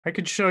I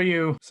could show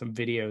you some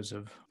videos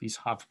of these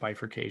Hopf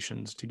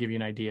bifurcations to give you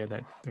an idea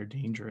that they're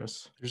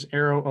dangerous. There's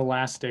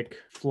aeroelastic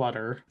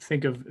flutter.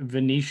 Think of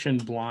Venetian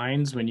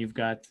blinds when you've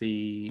got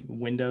the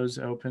windows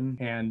open,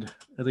 and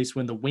at least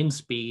when the wind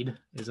speed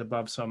is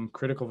above some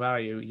critical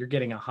value, you're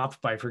getting a Hopf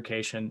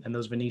bifurcation and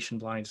those Venetian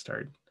blinds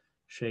start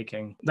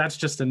shaking. That's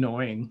just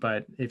annoying,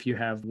 but if you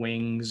have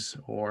wings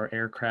or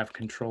aircraft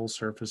control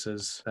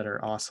surfaces that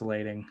are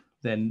oscillating,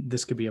 then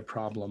this could be a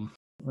problem.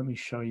 Let me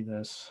show you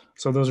this.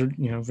 So those are,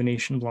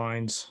 Venetian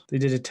blinds. They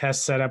did a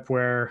test setup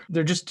where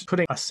they're just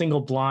putting a single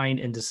blind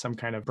into some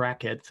kind of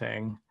bracket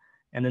thing,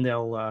 and then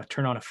they'll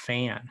turn on a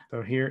fan.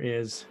 So here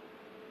is,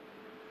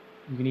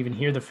 you can even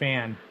hear the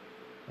fan.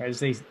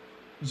 As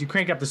you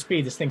crank up the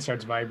speed, this thing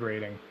starts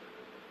vibrating.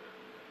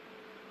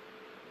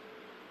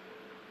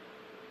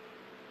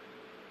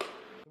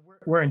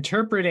 We're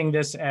interpreting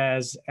this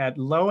as at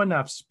low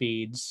enough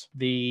speeds,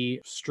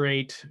 the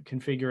straight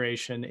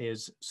configuration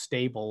is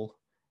stable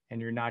and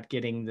you're not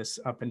getting this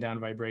up and down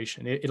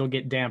vibration. It'll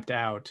get damped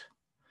out,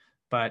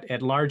 but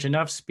at large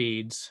enough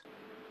speeds,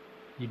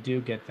 you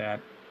do get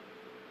that.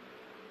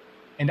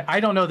 And I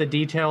don't know the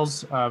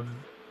details of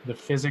the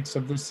physics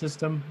of this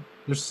system.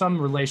 There's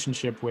some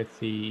relationship with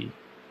the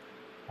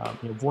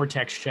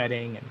vortex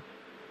shedding and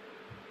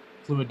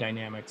fluid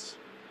dynamics.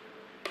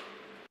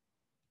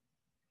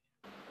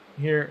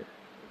 Here,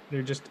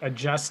 they're just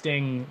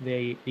adjusting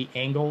the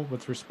angle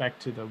with respect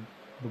to the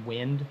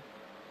wind,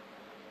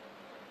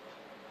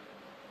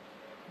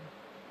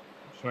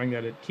 showing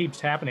that it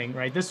keeps happening,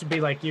 right? This would be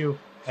like you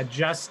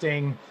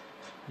adjusting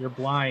your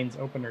blinds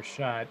open or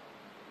shut.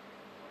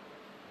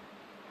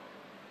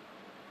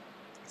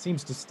 It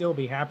seems to still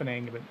be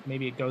happening, but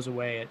maybe it goes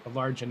away at a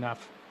large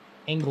enough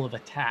angle of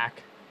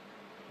attack.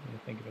 I'm gonna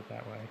think of it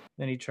that way.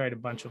 Then he tried a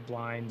bunch of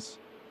blinds.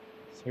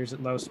 So here's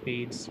at low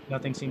speeds.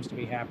 Nothing seems to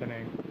be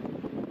happening.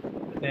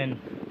 But then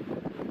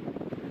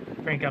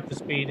crank up the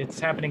speed.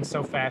 It's happening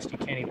so fast you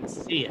can't even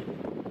see it.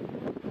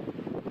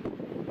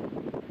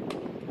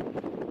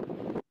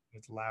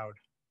 It's loud.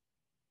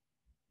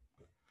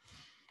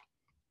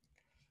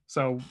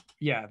 So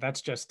yeah,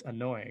 that's just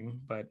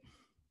annoying. But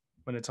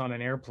when it's on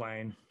an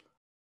airplane,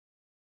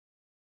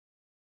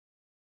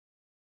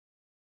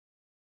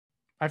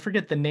 I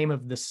forget the name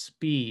of the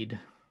speed.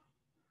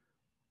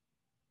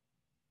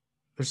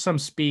 There's some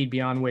speed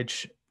beyond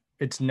which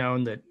it's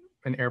known that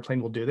an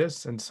airplane will do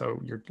this, and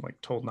so you're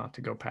like told not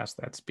to go past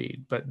that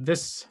speed. But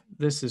this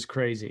is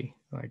crazy.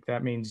 Like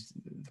that means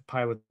the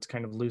pilot's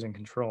kind of losing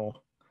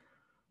control.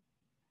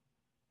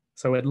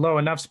 So at low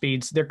enough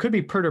speeds, there could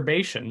be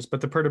perturbations,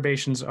 but the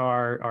perturbations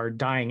are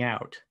dying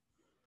out.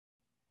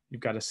 You've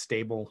got a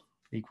stable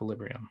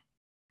equilibrium,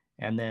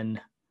 and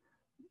then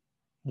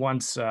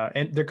once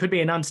and there could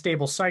be an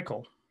unstable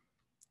cycle.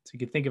 So you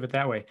could think of it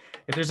that way.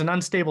 If there's an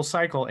unstable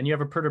cycle and you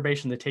have a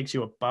perturbation that takes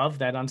you above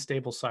that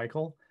unstable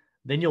cycle,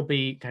 then you'll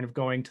be kind of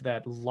going to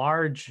that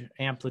large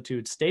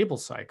amplitude stable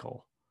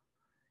cycle.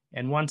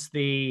 And once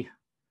the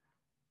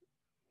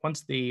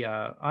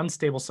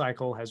unstable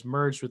cycle has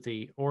merged with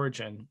the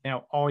origin,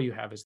 now all you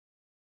have is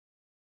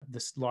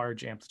this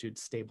large amplitude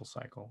stable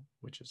cycle,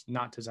 which is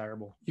not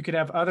desirable. You could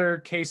have other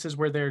cases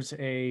where there's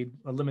a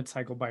limit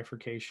cycle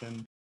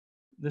bifurcation.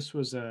 This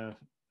was a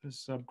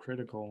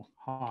subcritical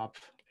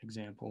Hopf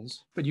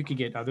examples, but you could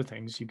get other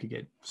things. You could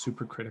get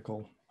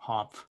supercritical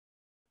Hopf.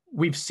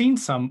 We've seen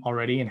some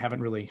already and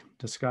haven't really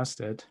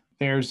discussed it.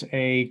 There's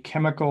a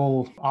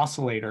chemical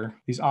oscillator,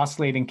 these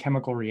oscillating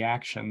chemical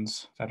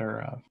reactions that are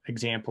an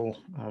example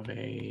of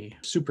a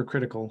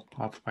supercritical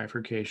Hopf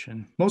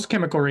bifurcation. Most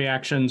chemical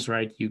reactions,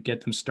 right, you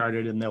get them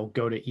started and they'll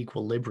go to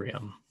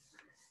equilibrium.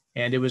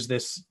 And it was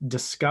this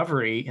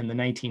discovery in the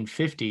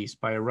 1950s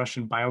by a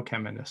Russian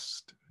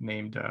biochemist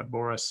named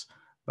Boris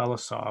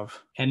Belousov.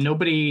 And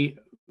nobody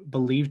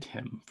believed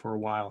him for a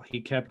while. He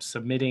kept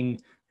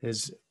submitting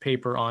his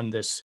paper on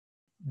this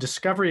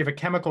discovery of a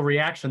chemical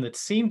reaction that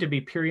seemed to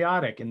be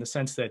periodic in the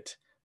sense that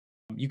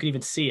you could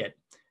even see it.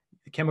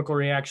 The chemical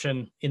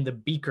reaction in the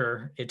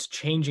beaker, it's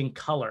changing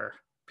color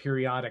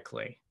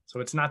periodically. So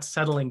it's not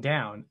settling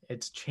down,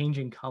 it's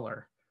changing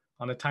color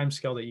on a time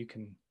scale that you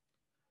can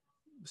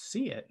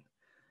see it.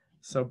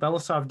 So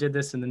Belousov did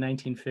this in the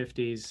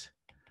 1950s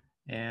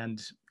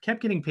and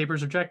kept getting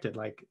papers rejected.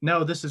 Like,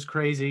 no, this is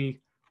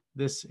crazy.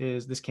 This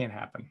can't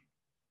happen.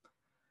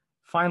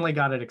 Finally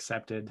got it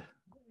accepted.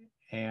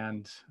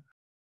 And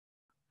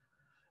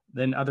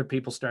then other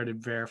people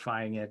started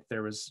verifying it.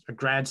 There was a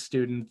grad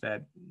student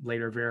that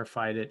later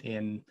verified it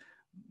in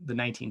the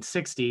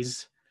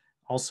 1960s,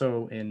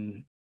 also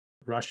in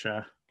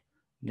Russia,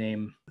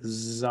 named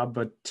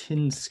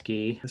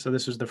Zhabotinsky. So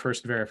this was the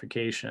first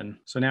verification.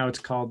 So now it's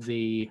called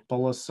the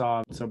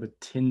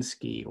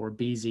Belousov-Zhabotinsky or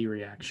BZ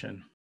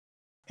reaction.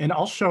 And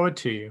I'll show it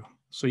to you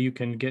so you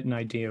can get an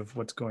idea of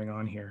what's going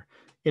on here.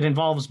 It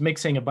involves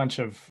mixing a bunch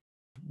of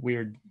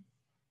weird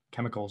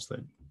chemicals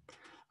that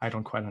I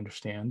don't quite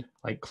understand,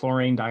 like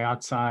chlorine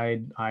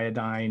dioxide,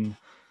 iodine,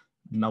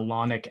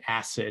 malonic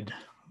acid.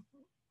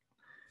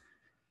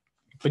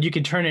 But you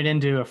can turn it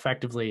into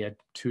effectively a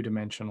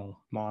two-dimensional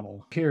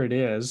model. Here it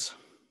is.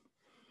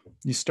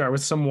 You start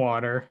with some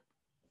water,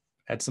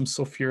 add some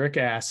sulfuric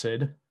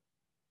acid.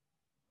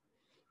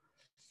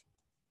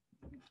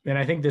 And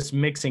I think this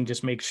mixing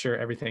just makes sure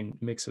everything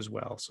mixes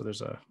well. So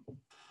there's a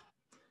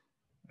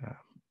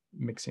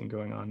mixing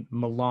going on.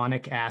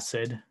 Malonic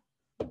acid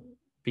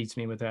beats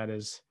me with that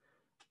is,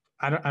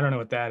 I don't know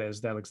what that is.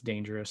 That looks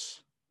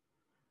dangerous.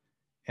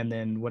 And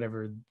then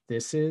whatever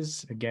this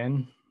is,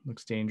 again,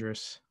 looks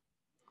dangerous.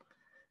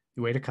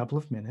 You wait a couple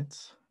of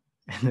minutes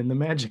and then the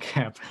magic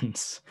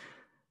happens.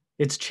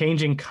 It's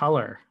changing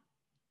color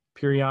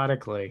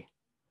periodically.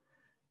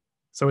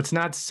 So it's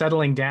not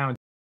settling down.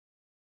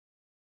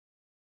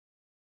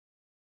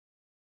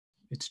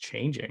 It's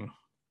changing.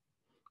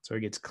 So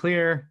it gets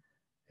clear,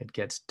 it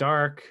gets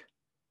dark,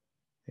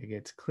 it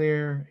gets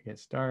clear, it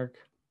gets dark.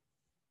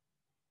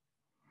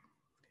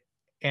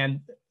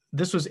 And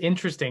this was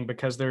interesting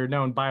because there are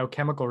known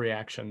biochemical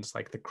reactions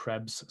like the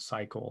Krebs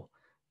cycle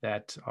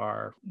that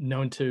are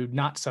known to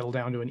not settle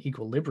down to an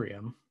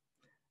equilibrium.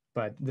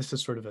 But this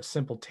is sort of a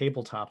simple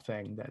tabletop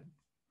thing that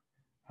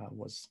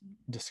was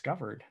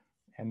discovered.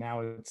 And now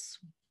it's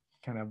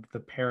kind of the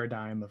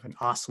paradigm of an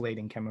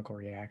oscillating chemical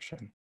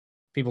reaction.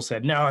 People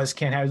said, no, this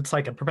can't have, it's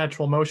like a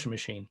perpetual motion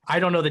machine. I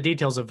don't know the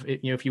details of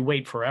it. If you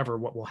wait forever,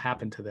 what will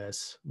happen to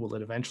this? Will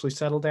it eventually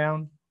settle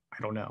down?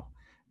 I don't know.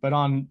 But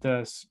on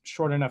the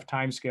short enough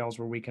timescales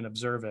where we can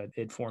observe it,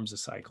 it forms a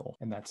cycle.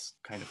 And that's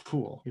kind of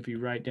cool. If you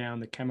write down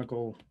the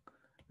chemical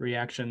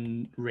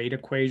reaction rate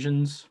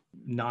equations,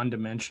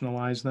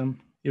 non-dimensionalize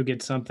them, you'll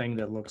get something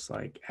that looks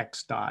like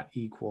x dot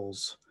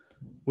equals,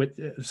 with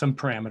some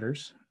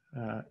parameters,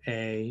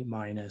 a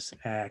minus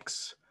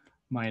x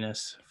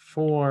minus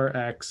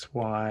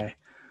 4xy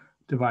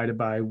divided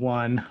by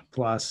 1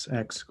 plus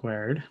x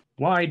squared.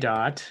 Y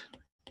dot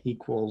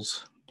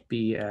equals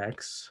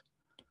bx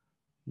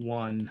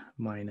 1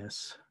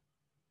 minus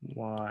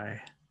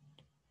y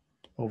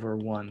over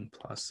 1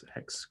 plus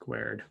x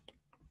squared.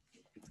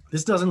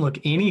 This doesn't look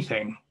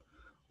anything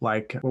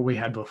like what we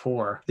had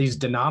before. These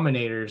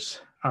denominators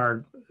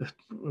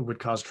would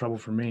cause trouble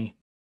for me.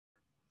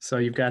 So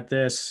you've got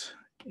this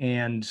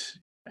and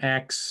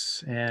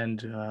x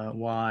and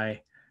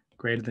y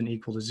greater than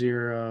equal to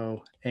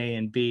 0, a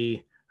and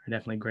b are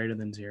definitely greater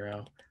than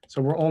 0.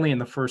 So we're only in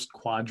the first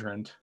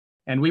quadrant.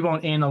 And we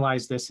won't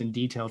analyze this in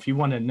detail. If you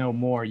want to know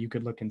more, you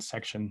could look in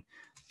section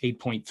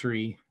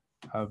 8.3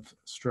 of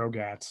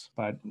Strogatz.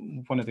 But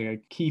one of the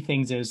key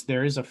things is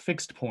there is a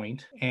fixed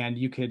point, and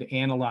you could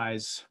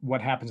analyze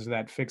what happens to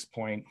that fixed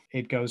point.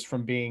 It goes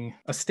from being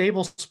a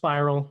stable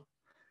spiral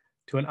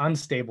to an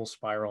unstable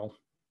spiral.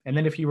 And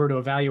then if you were to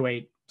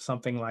evaluate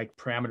something like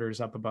parameters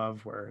up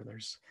above where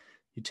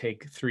you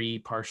take 3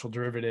 partial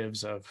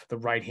derivatives of the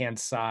right-hand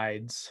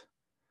sides,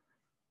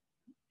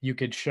 you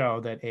could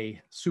show that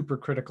a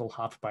supercritical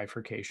Hopf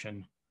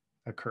bifurcation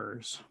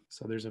occurs.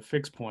 So there's a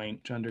fixed point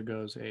which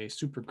undergoes a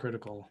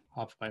supercritical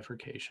Hopf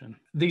bifurcation.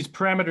 These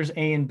parameters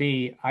A and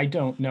B, I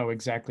don't know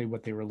exactly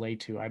what they relate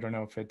to. I don't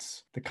know if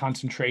it's the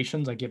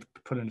concentrations, like you have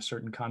to put in a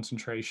certain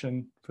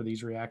concentration for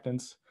these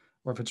reactants,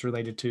 or if it's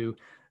related to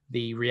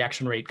the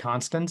reaction rate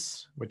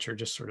constants, which are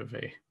just sort of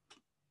a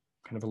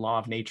kind of a law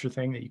of nature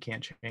thing that you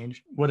can't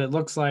change. What it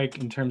looks like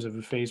in terms of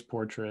a phase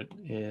portrait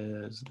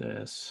is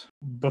this.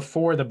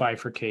 Before the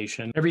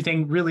bifurcation,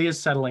 everything really is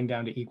settling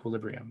down to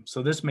equilibrium.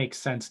 So this makes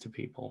sense to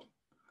people.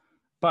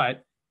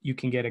 But you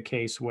can get a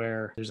case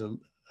where there's a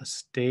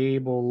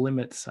stable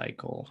limit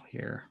cycle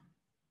here.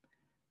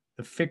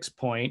 The fixed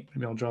point,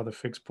 maybe I'll draw the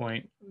fixed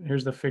point.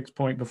 Here's the fixed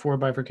point before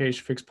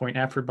bifurcation, fixed point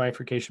after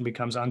bifurcation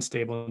becomes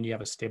unstable, and you have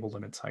a stable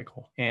limit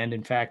cycle. And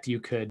in fact, you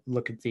could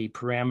look at the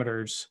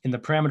parameters in the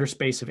parameter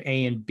space of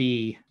A and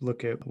B,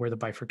 look at where the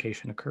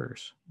bifurcation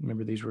occurs.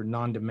 Remember, these were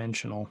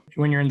non-dimensional.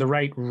 When you're in the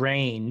right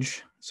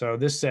range, so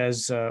this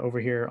says over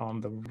here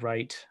on the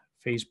right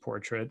phase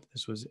portrait,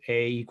 this was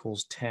A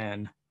equals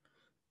 10.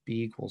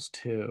 B equals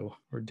 2.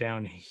 We're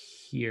down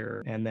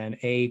here. And then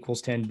A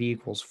equals 10, B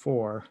equals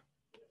 4.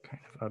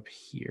 Kind of up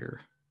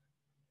here.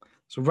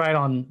 So right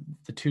on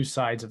the two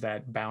sides of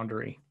that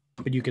boundary,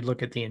 but you could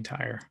look at the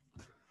entire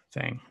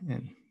thing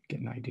and get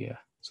an idea.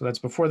 So that's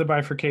before the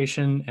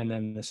bifurcation, and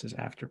then this is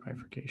after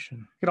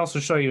bifurcation. I could also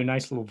show you a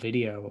nice little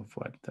video of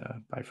what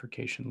the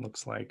bifurcation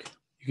looks like.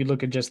 You could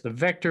look at just the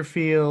vector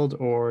field,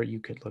 or you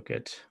could look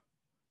at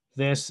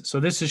this. So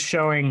this is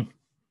showing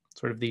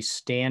sort of the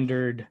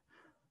standard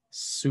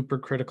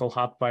supercritical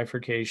Hopf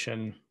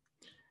bifurcation.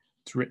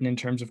 It's written in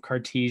terms of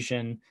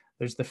Cartesian.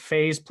 There's the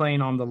phase plane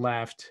on the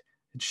left.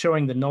 It's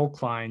showing the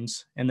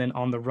nullclines. And then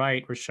on the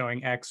right, we're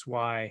showing x,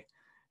 y,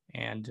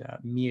 and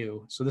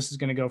mu. So this is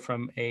going to go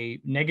from a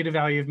negative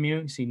value of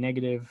mu. You see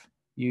negative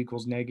mu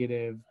equals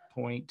negative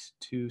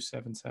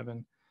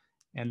 0.277.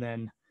 And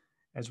then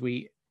as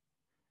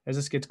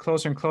this gets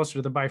closer and closer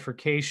to the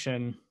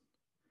bifurcation,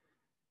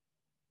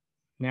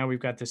 now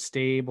we've got this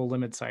stable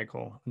limit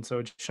cycle. And so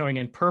it's showing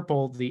in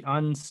purple the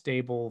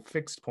unstable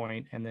fixed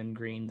point, and then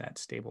green that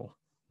stable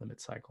limit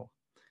cycle.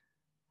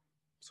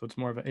 So it's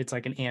it's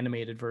like an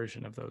animated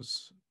version of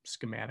those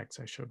schematics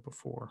I showed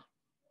before.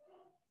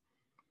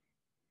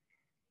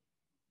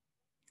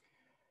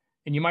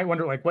 And you might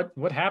wonder, like,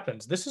 what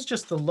happens? This is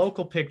just the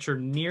local picture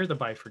near the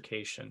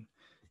bifurcation.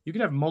 You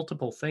could have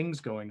multiple things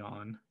going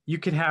on. You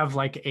could have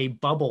like a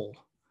bubble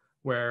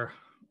where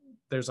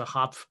there's a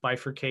Hopf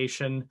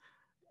bifurcation,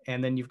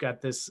 and then you've got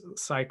this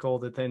cycle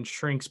that then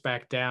shrinks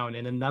back down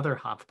in another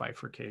Hopf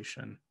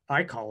bifurcation.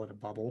 I call it a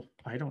bubble.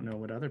 I don't know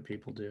what other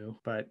people do,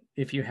 but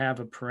if you have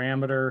a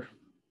parameter,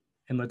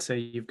 and let's say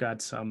you've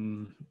got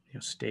some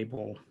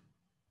stable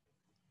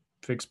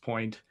fixed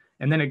point,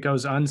 and then it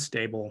goes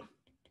unstable,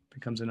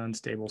 becomes an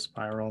unstable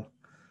spiral,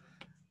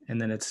 and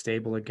then it's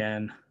stable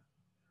again.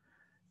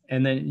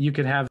 And then you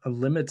could have a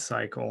limit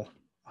cycle.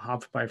 A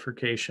Hopf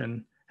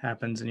bifurcation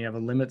happens, and you have a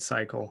limit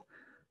cycle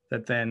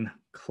that then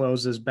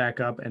closes back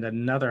up and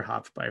another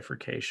Hopf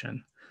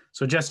bifurcation.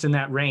 So just in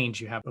that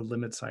range, you have a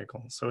limit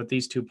cycle. So at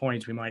these 2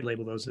 points, we might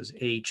label those as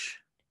H,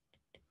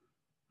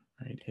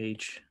 right?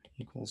 H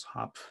equals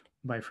Hopf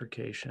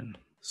bifurcation.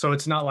 So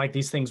it's not like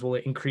these things will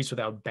increase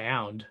without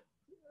bound.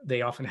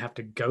 They often have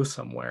to go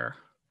somewhere.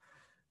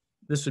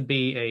 This would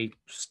be a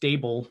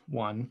stable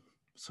one.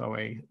 So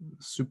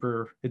it's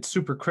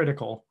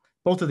supercritical.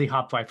 Both of the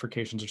Hopf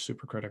bifurcations are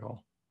supercritical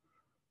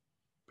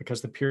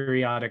because the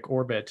periodic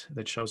orbit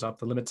that shows up,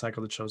 the limit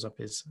cycle that shows up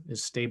is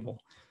stable.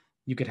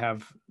 You could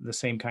have the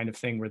same kind of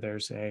thing where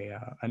there's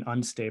an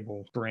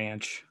unstable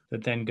branch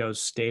that then goes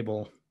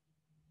stable,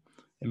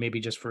 and maybe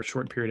just for a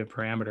short period of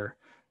parameter,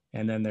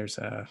 and then there's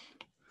an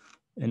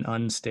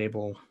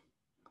unstable.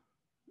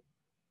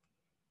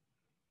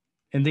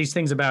 And these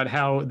things about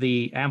how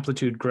the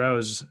amplitude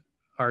grows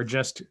are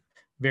just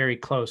very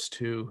close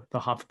to the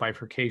Hopf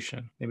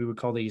bifurcation. Maybe we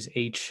call these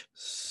H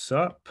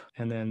sub,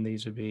 and then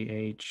these would be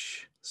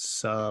H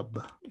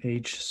sub.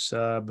 H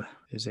sub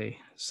is a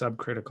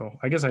subcritical.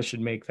 I guess I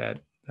should make that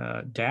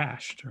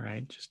dashed,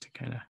 right? Just to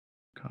kind of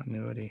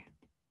continuity.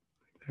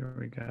 There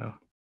we go.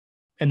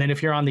 And then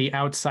if you're on the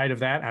outside of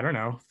that, I don't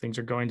know, things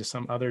are going to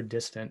some other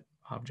distant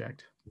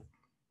object.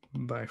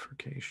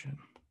 Bifurcation.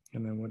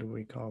 And then what do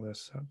we call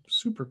this?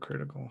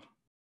 Supercritical.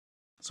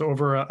 So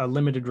over a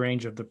limited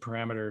range of the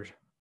parameter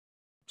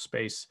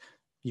space,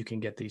 you can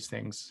get these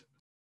things.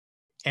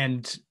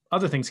 And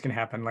other things can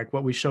happen, like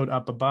what we showed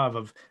up above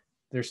of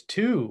there's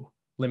two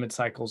limit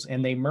cycles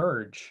and they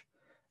merge.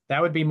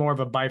 That would be more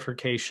of a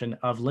bifurcation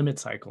of limit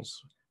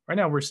cycles. Right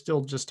now, we're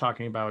still just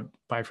talking about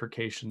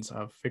bifurcations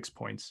of fixed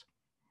points.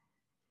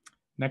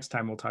 Next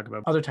time, we'll talk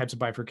about other types of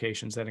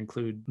bifurcations that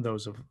include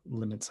those of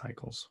limit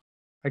cycles.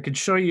 I could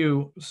show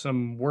you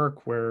some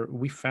work where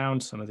we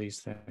found some of these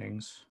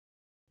things.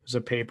 There's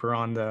a paper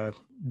on the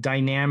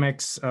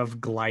dynamics of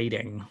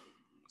gliding.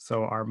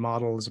 So our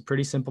model is a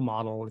pretty simple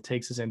model. It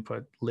takes as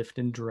input lift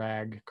and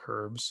drag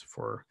curves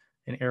for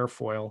an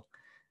airfoil.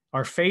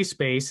 Our phase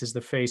space is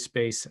the phase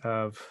space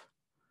of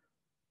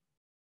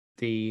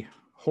the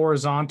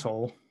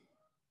horizontal,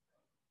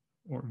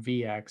 or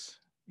Vx,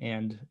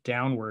 and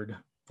downward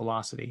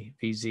velocity,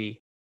 Vz.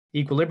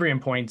 Equilibrium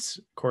points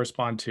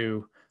correspond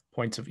to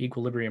points of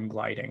equilibrium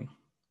gliding.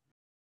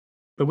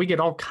 But we get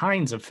all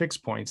kinds of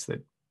fixed points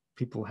that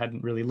people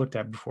hadn't really looked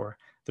at before.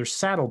 There's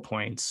saddle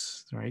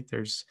points, right?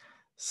 There's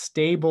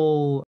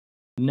stable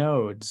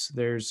nodes.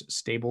 There's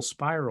stable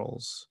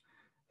spirals.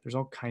 There's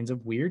all kinds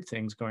of weird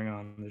things going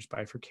on. There's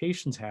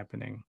bifurcations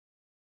happening.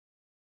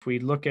 If we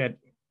look at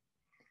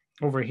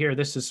over here,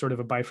 this is sort of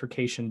a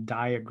bifurcation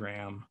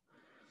diagram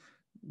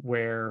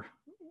where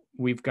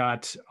we've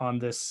got on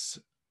this,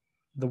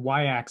 the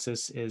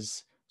y-axis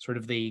is sort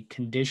of the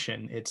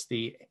condition. It's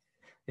the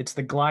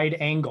glide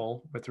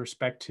angle with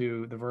respect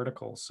to the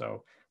vertical.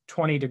 So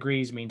 20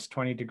 degrees means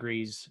 20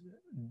 degrees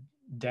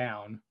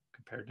down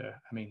compared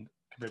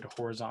to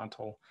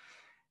horizontal.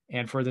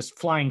 And for this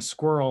flying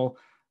squirrel,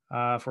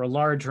 for a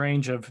large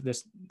range of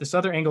this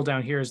other angle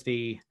down here is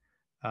the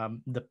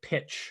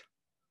pitch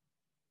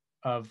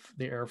of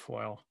the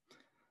airfoil.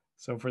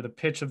 So for the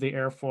pitch of the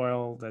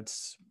airfoil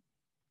that's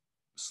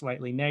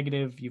slightly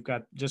negative, you've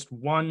got just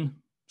one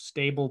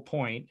stable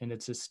point, and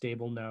it's a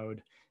stable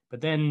node.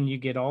 But then you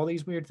get all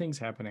these weird things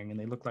happening, and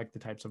they look like the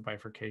types of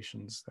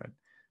bifurcations that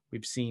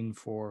we've seen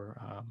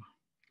for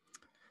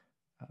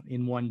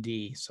in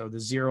 1D. So the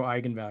zero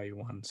eigenvalue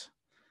ones.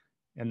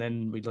 And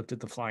then we looked at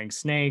the flying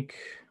snake.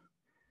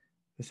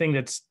 The thing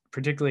that's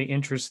particularly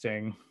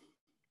interesting,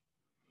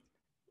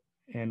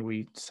 and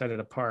we set it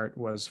apart,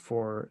 was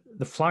for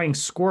the flying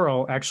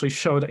squirrel actually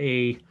showed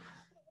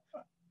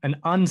an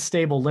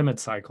unstable limit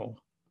cycle.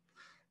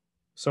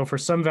 So for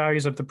some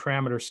values of the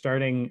parameter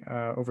starting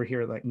over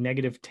here, like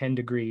negative 10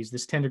 degrees,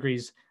 this 10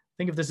 degrees,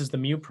 think of this as the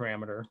mu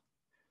parameter.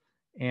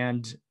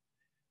 And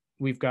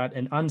we've got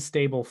an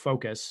unstable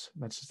focus.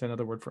 That's just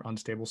another word for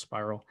unstable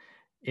spiral.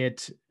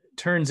 It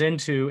turns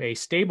into a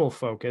stable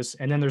focus.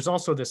 And then there's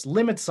also this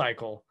limit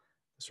cycle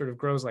that sort of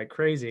grows like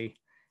crazy.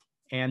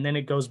 And then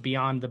it goes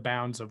beyond the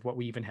bounds of what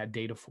we even had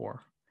data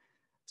for.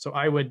 So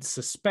I would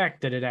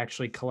suspect that it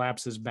actually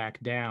collapses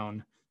back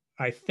down.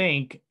 I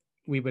think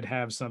we would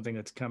have something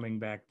that's coming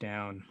back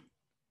down,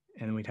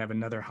 and we'd have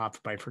another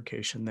Hopf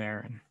bifurcation there.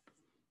 And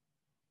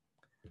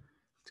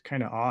it's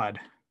kind of odd.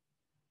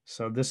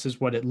 So this is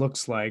what it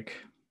looks like.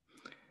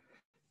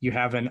 you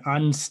have an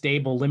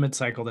unstable limit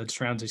cycle that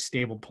surrounds a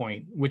stable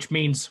point, which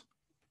means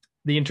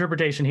the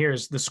interpretation here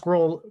is the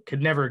squirrel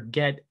could never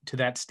get to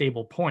that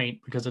stable point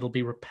because it'll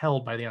be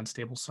repelled by the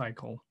unstable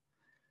cycle.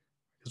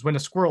 Because when a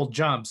squirrel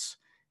jumps,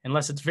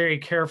 unless it's very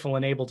careful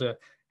and able to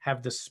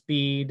have the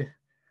speed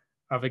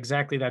of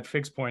exactly that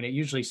fixed point, it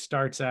usually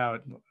starts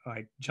out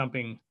like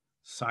jumping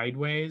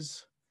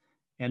sideways,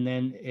 and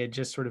then it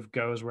just sort of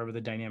goes wherever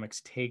the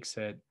dynamics takes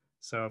it.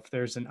 So if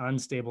there's an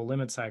unstable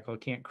limit cycle,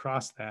 it can't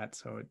cross that,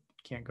 so it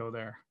can't go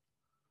there.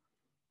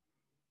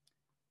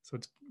 So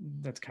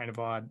that's kind of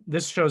odd.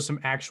 This shows some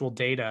actual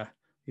data.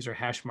 These are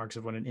hash marks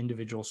of what an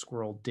individual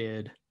squirrel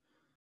did.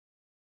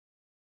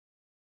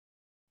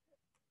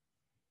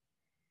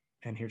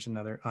 And here's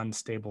another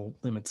unstable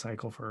limit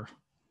cycle for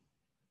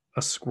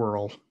a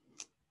squirrel.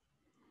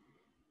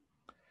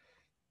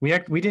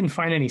 We didn't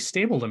find any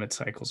stable limit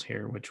cycles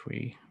here, which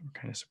we were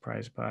kind of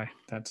surprised by.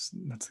 That's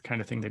the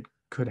kind of thing that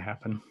could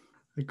happen.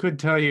 I could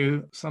tell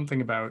you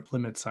something about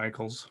limit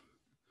cycles.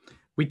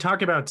 We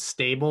talk about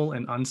stable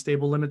and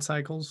unstable limit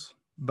cycles,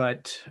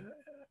 but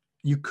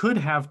you could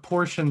have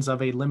portions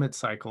of a limit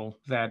cycle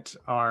that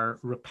are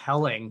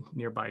repelling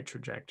nearby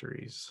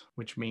trajectories,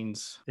 which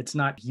means it's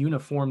not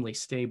uniformly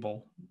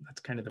stable. That's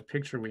kind of the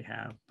picture we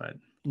have, but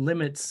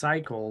limit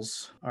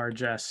cycles are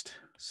just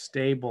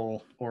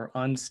stable or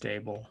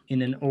unstable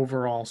in an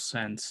overall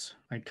sense,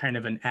 like kind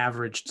of an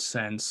averaged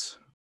sense.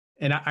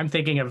 And I'm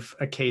thinking of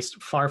a case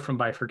far from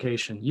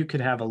bifurcation. You could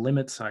have a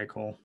limit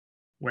cycle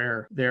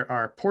where there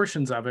are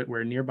portions of it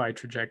where nearby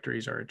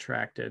trajectories are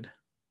attracted.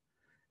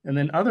 And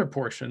then other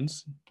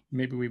portions,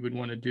 maybe we would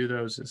want to do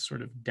those as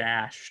sort of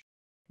dashed,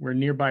 where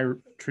nearby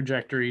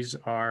trajectories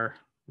are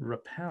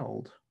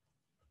repelled.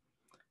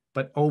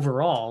 But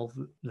overall,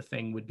 the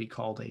thing would be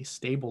called a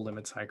stable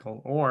limit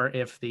cycle, or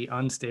if the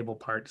unstable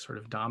part sort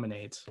of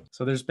dominates.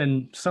 So there's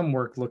been some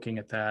work looking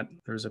at that.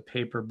 There's a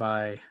paper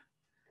by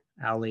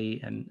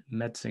Ali and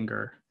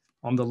Metzinger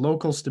on the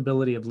local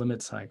stability of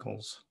limit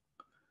cycles.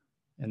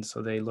 And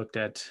so they looked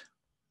at,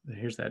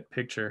 here's that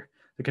picture.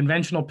 The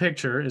conventional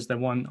picture is the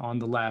one on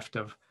the left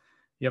of,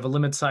 you have a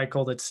limit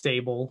cycle that's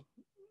stable,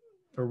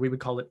 or we would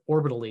call it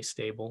orbitally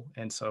stable.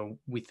 And so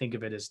we think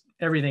of it as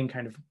everything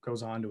kind of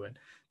goes onto it.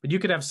 But you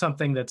could have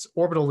something that's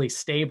orbitally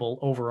stable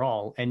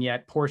overall, and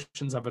yet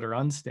portions of it are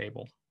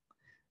unstable.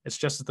 It's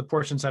just that the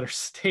portions that are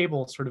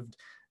stable sort of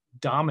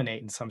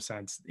dominate in some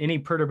sense. Any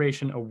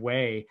perturbation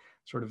away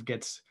sort of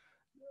gets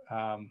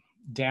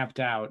damped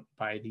out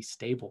by the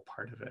stable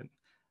part of it.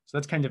 So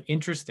that's kind of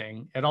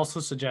interesting. It also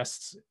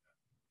suggests,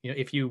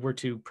 if you were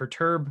to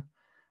perturb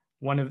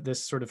one of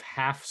this sort of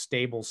half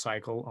stable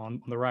cycle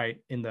on the right,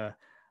 in the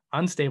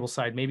unstable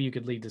side, maybe you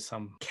could lead to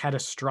some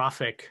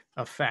catastrophic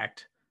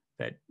effect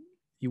that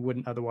you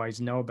wouldn't otherwise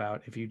know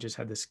about if you just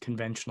had this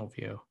conventional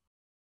view.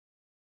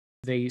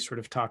 They sort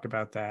of talk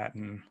about that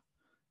and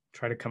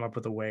try to come up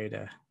with a way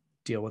to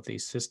deal with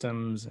these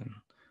systems and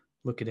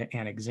look at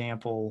an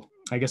example.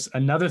 I guess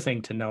another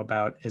thing to know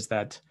about is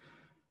that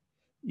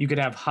you could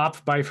have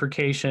Hopf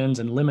bifurcations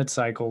and limit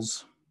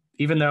cycles,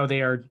 even though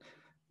they're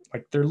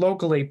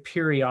locally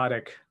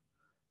periodic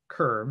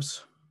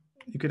curves.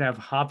 You could have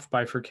Hopf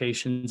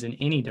bifurcations in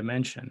any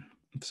dimension.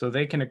 So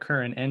they can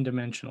occur in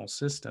n-dimensional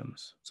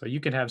systems. So you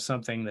could have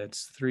something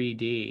that's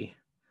 3D,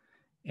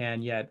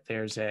 and yet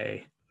there's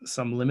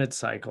some limit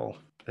cycle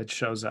that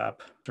shows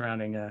up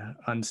surrounding an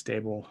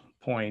unstable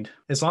point.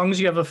 As long as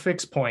you have a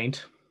fixed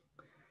point,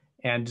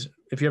 and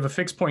if you have a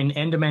fixed point in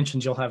n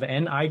dimensions, you'll have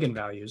n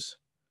eigenvalues.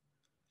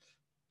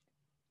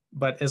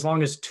 But as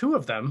long as two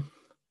of them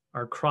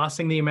are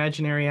crossing the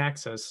imaginary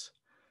axis,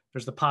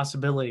 there's the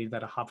possibility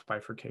that a Hopf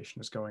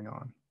bifurcation is going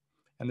on.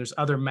 And there's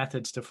other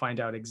methods to find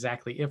out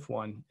exactly if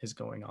one is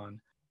going on,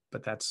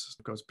 but that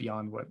goes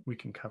beyond what we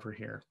can cover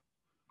here.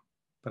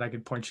 But I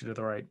could point you to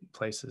the right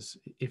places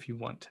if you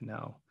want to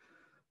know.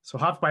 So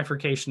Hopf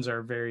bifurcations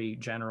are very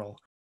general.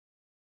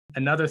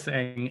 Another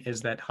thing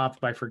is that Hopf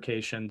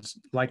bifurcations,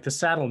 like the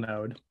saddle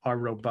node, are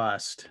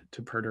robust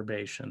to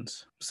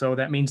perturbations. So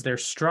that means they're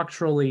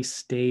structurally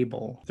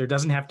stable. There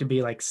doesn't have to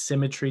be like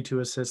symmetry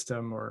to a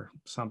system or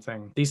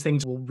something. These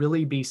things will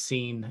really be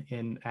seen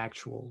in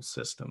actual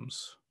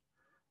systems.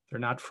 They're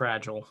not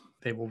fragile.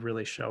 They will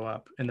really show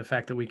up. And the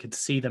fact that we could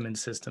see them in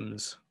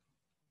systems,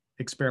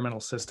 experimental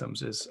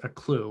systems, is a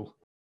clue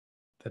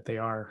that they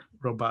are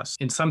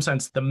robust. In some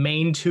sense, the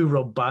main two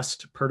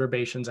robust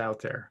perturbations out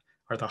there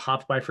are the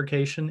Hopf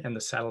bifurcation and the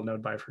saddle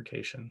node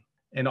bifurcation.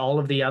 And all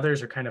of the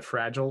others are kind of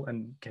fragile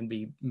and can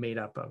be made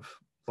up of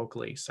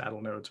locally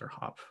saddle nodes or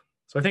Hopf.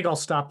 So I think I'll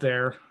stop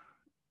there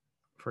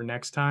for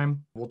next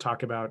time. We'll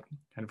talk about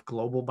kind of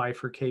global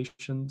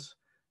bifurcations.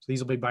 So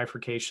these will be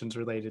bifurcations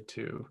related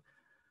to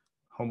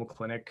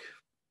homoclinic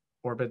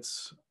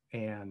orbits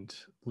and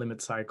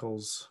limit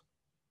cycles.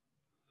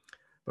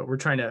 But we're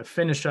trying to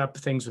finish up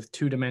things with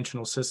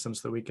two-dimensional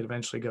systems so that we could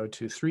eventually go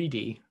to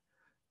 3D,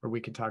 where we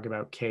could talk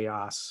about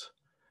chaos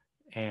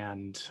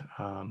and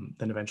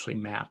then eventually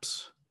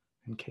maps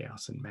and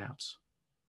chaos and maps.